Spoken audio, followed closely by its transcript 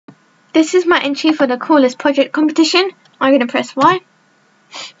This is my entry for the coolest project competition. I'm going to press Y.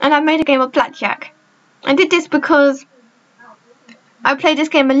 And I made a game of Blackjack. I did this because I played this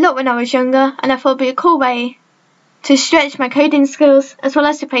game a lot when I was younger, and I thought it would be a cool way to stretch my coding skills as well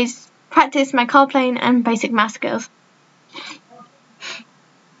as to practice my card playing and basic math skills.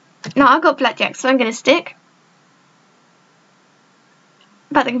 Now I got Blackjack, so I'm going to stick.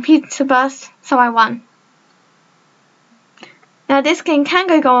 But the computer burst, so I won. Now this game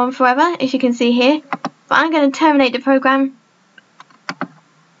can go on forever, as you can see here, but I'm going to terminate the program.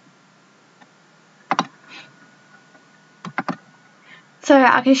 So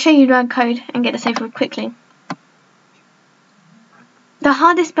I can show you the code and get the save quickly. The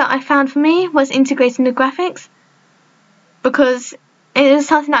hardest bit I found for me was integrating the graphics, because it is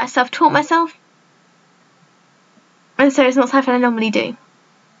something that I self-taught myself, and so it's not something I normally do.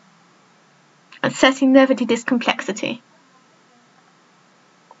 And setting over to this complexity.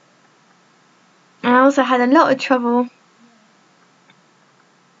 And I also had a lot of trouble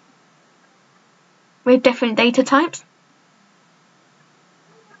with different data types,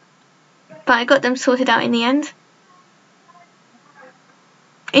 but I got them sorted out in the end.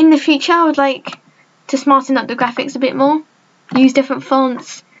 In the future, I would like to smarten up the graphics a bit more, use different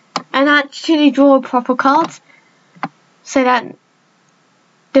fonts, and actually draw proper cards so that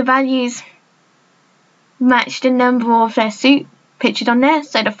the values match the number of their suit pictured on there.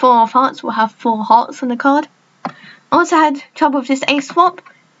 So the 4 of hearts will have 4 hearts on the card. I also had trouble with this ace swap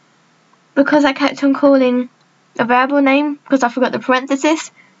because I kept on calling a variable name because I forgot the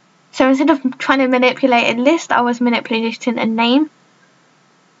parenthesis. So instead of trying to manipulate a list, I was manipulating a name.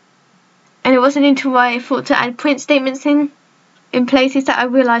 And it wasn't until I thought to add print statements in places that I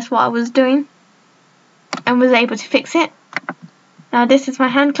realised what I was doing and was able to fix it. Now this is my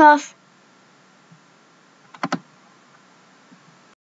hand class.